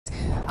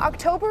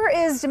October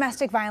is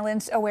Domestic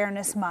Violence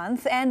Awareness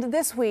Month, and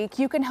this week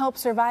you can help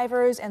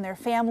survivors and their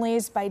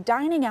families by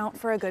dining out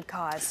for a good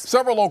cause.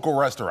 Several local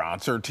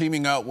restaurants are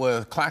teaming up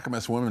with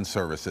Clackamas Women's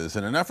Services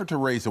in an effort to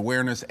raise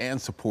awareness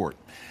and support.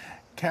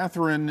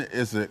 Catherine,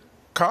 is it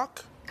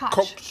Koch?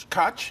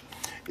 Koch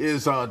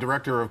is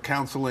Director of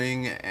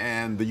Counseling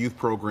and the Youth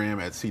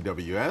Program at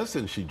CWS,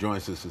 and she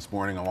joins us this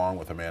morning along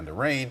with Amanda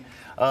Rain.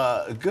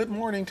 Good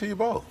morning to you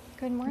both.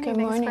 Good morning. Good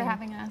morning. Thanks for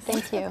having us.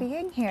 Thank you for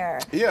being here.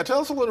 Yeah,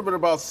 tell us a little bit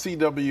about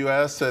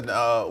CWS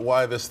and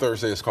why this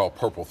Thursday is called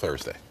Purple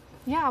Thursday.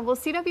 Yeah, well,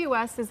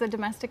 CWS is a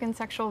domestic and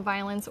sexual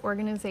violence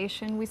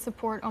organization. We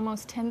support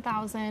almost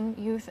 10,000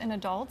 youth and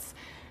adults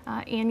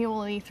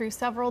annually through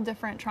several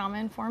different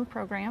trauma-informed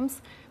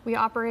programs. We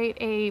operate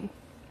an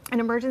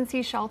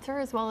emergency shelter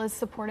as well as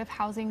supportive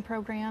housing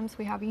programs.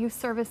 We have youth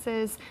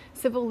services,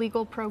 civil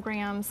legal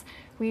programs.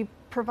 We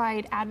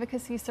provide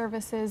advocacy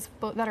services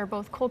that are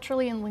both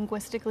culturally and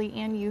linguistically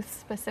and youth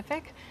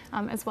specific,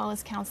 as well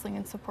as counseling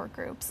and support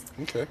groups.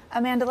 Okay.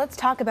 Amanda, let's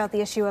talk about the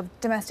issue of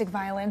domestic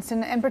violence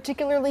and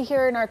particularly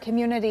here in our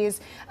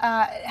communities.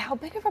 How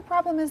big of a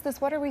problem is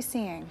this? What are we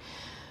seeing?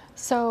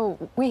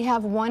 So we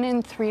have 1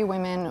 in 3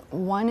 women,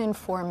 1 in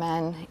 4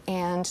 men,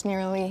 and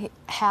nearly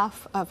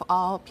half of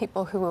all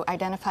people who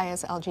identify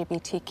as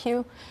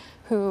LGBTQ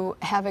who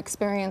have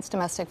experienced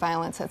domestic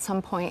violence at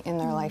some point in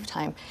their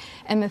lifetime.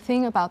 And the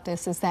thing about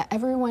this is that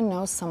everyone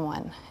knows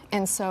someone.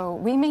 And so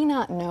we may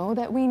not know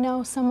that we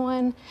know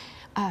someone,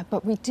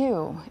 but we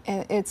do.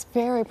 It's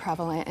very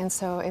prevalent, and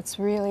so it's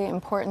really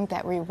important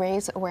that we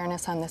raise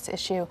awareness on this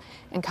issue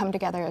and come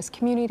together as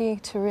community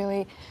to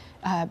really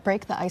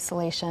break the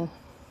isolation.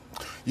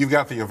 You've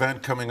got the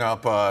event coming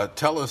up.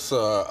 Tell us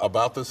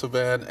about this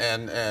event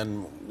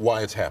and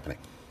why it's happening.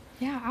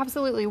 Yeah,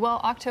 absolutely. Well,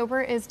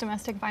 October is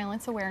Domestic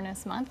Violence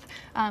Awareness Month.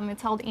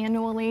 It's held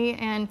annually,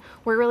 and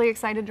we're really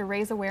excited to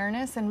raise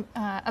awareness and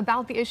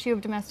about the issue of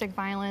domestic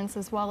violence,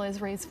 as well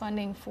as raise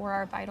funding for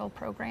our vital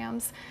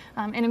programs.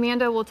 And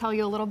Amanda will tell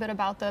you a little bit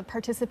about the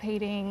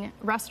participating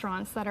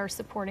restaurants that are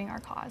supporting our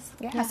cause.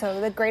 Yeah,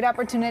 so the great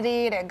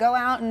opportunity to go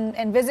out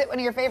and visit one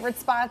of your favorite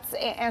spots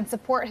and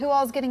support. Who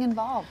all is getting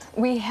involved?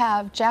 We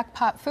have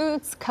Jackpot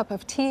Foods, Cup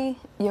of Tea,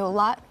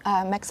 Yolat,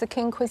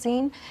 Mexican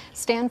Cuisine,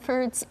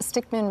 Stanford's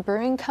Stickman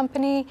Brewing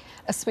Company,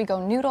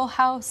 Oswego Noodle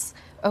House.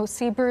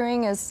 OC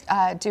Brewing is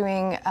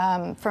doing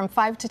from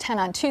 5 to 10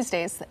 on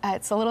Tuesdays.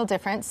 It's a little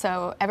different,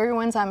 so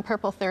everyone's on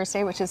Purple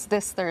Thursday, which is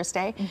this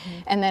Thursday,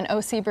 and then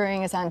OC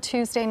Brewing is on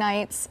Tuesday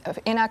nights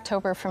in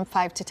October from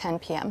 5 to 10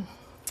 p.m.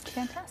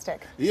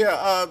 Fantastic.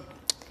 Yeah.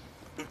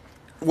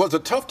 Was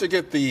it tough to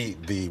get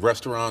the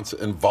restaurants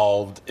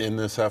involved in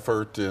this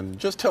effort? And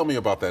just tell me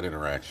about that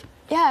interaction.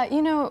 Yeah,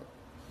 you know,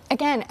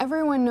 again,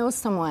 everyone knows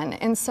someone,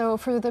 and so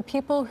for the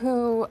people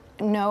who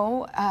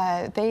know,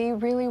 they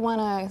really want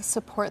to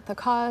support the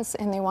cause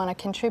and they want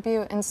to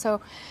contribute, and so,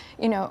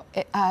 you know,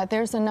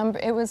 there's a number.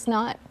 It was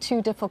not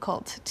too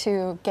difficult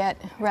to get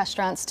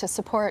restaurants to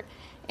support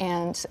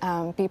and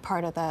be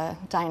part of the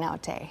Dine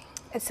Out Day.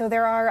 So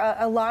there are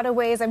a lot of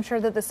ways I'm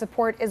sure that the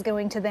support is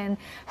going to then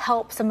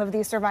help some of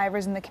these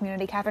survivors in the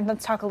community. Catherine,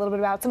 let's talk a little bit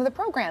about some of the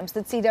programs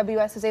that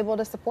CWS is able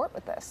to support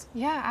with this.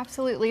 Yeah,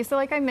 absolutely. So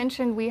like I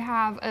mentioned, we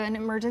have an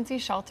emergency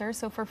shelter,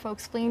 so for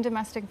folks fleeing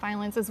domestic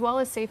violence, as well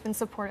as safe and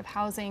supportive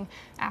housing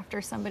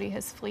after somebody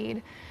has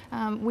fled.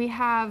 We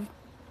have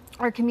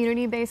our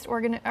community-based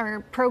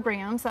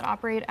programs that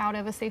operate out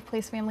of a Safe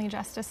Place Family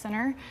Justice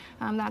Center.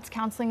 That's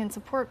counseling and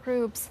support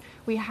groups.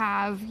 We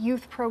have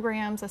youth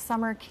programs, a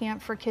summer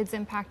camp for kids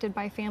impacted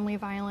by family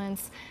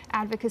violence,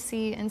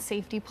 advocacy and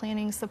safety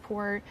planning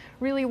support,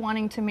 really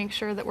wanting to make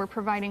sure that we're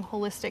providing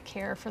holistic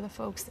care for the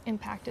folks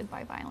impacted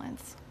by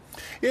violence.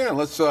 Yeah,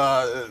 let's.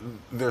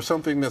 There's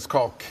something that's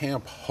called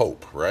Camp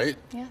Hope, right?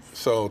 Yes.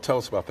 So tell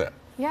us about that.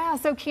 Yeah,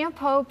 so Camp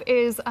Hope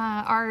is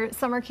our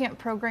summer camp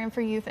program for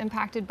youth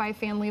impacted by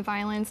family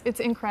violence. It's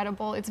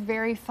incredible. It's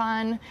very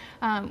fun.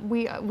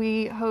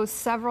 We host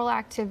several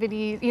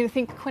activities. You know,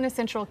 think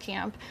quintessential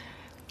camp: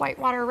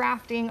 whitewater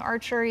rafting,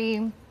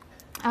 archery,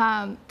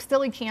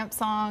 silly camp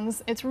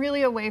songs. It's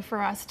really a way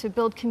for us to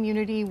build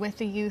community with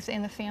the youth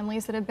and the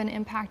families that have been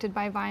impacted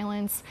by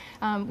violence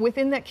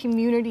within that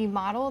community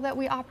model that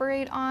we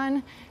operate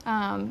on,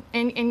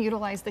 and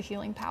utilize the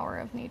healing power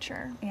of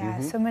nature. Yeah,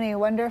 so many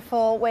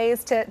wonderful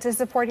ways to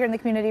support here in the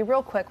community.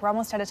 Real quick, we're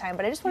almost out of time,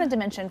 but I just wanted to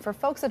mention for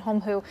folks at home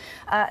who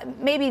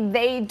maybe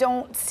they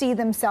don't see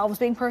themselves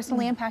being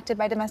personally impacted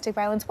by domestic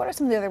violence, what are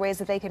some of the other ways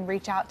that they can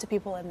reach out to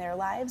people in their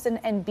lives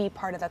and be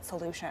part of that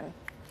solution?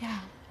 Yeah.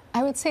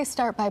 I would say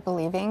start by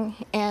believing,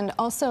 and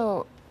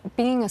also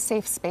being a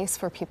safe space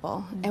for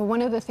people. And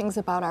one of the things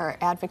about our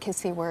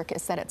advocacy work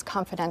is that it's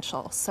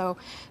confidential. So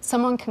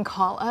someone can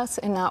call us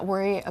and not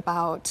worry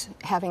about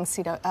having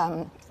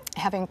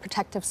having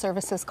protective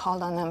services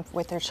called on them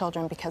with their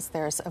children because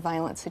there's a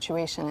violent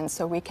situation. And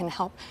so we can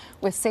help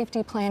with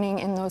safety planning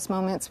in those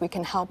moments. We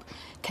can help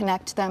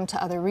connect them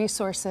to other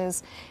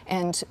resources,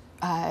 and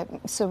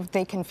so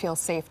they can feel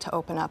safe to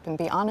open up and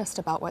be honest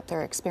about what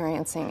they're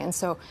experiencing. And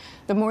so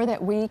the more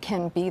that we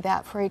can be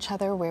that for each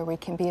other, where we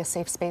can be a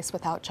safe space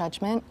without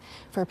judgment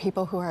for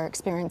people who are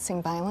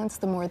experiencing violence,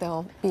 the more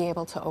they'll be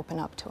able to open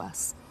up to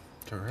us.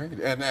 All right.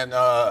 And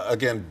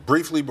again,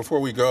 briefly before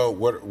we go,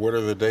 what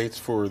are the dates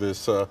for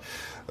this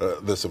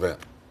this event?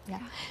 Yeah,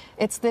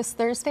 it's this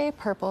Thursday,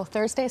 Purple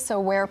Thursday, so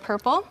wear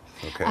purple,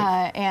 okay.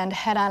 And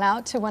head on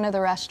out to one of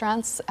the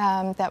restaurants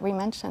that we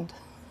mentioned.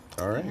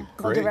 All right,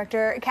 great. Well,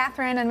 Director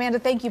Catherine and Amanda,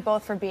 thank you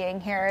both for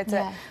being here. It's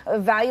a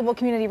valuable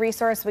community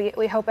resource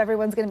we hope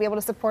everyone's going to be able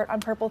to support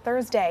on Purple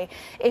Thursday.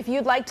 If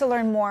you'd like to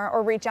learn more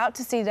or reach out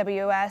to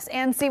CWS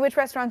and see which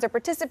restaurants are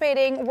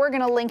participating, we're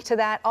going to link to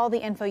that. All the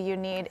info you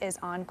need is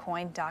on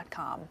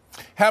coin.com.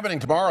 Happening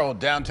tomorrow,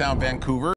 downtown Vancouver.